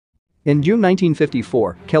In June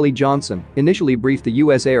 1954, Kelly Johnson initially briefed the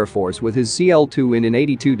U.S. Air Force with his CL-2 in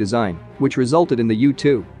 82 design, which resulted in the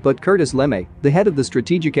U-2, but Curtis LeMay, the head of the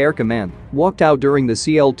Strategic Air Command, walked out during the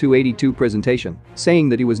CL-282 presentation, saying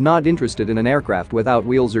that he was not interested in an aircraft without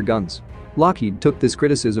wheels or guns. Lockheed took this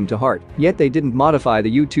criticism to heart, yet they didn't modify the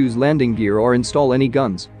U-2's landing gear or install any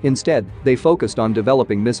guns. Instead, they focused on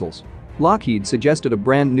developing missiles. Lockheed suggested a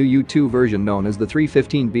brand new U-2 version known as the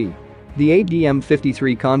 315B. The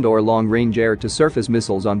AGM-53 Condor long-range air-to-surface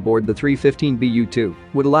missiles on board the 315B U-2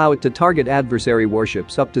 would allow it to target adversary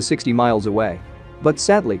warships up to 60 miles away. But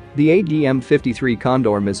sadly, the AGM-53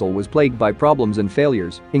 Condor missile was plagued by problems and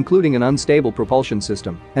failures, including an unstable propulsion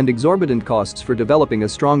system and exorbitant costs for developing a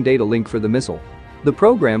strong data link for the missile. The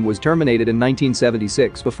program was terminated in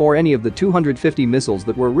 1976 before any of the 250 missiles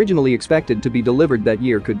that were originally expected to be delivered that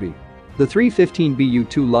year could be. The 315B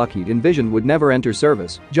U-2 Lockheed envisioned would never enter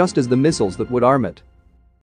service, just as the missiles that would arm it.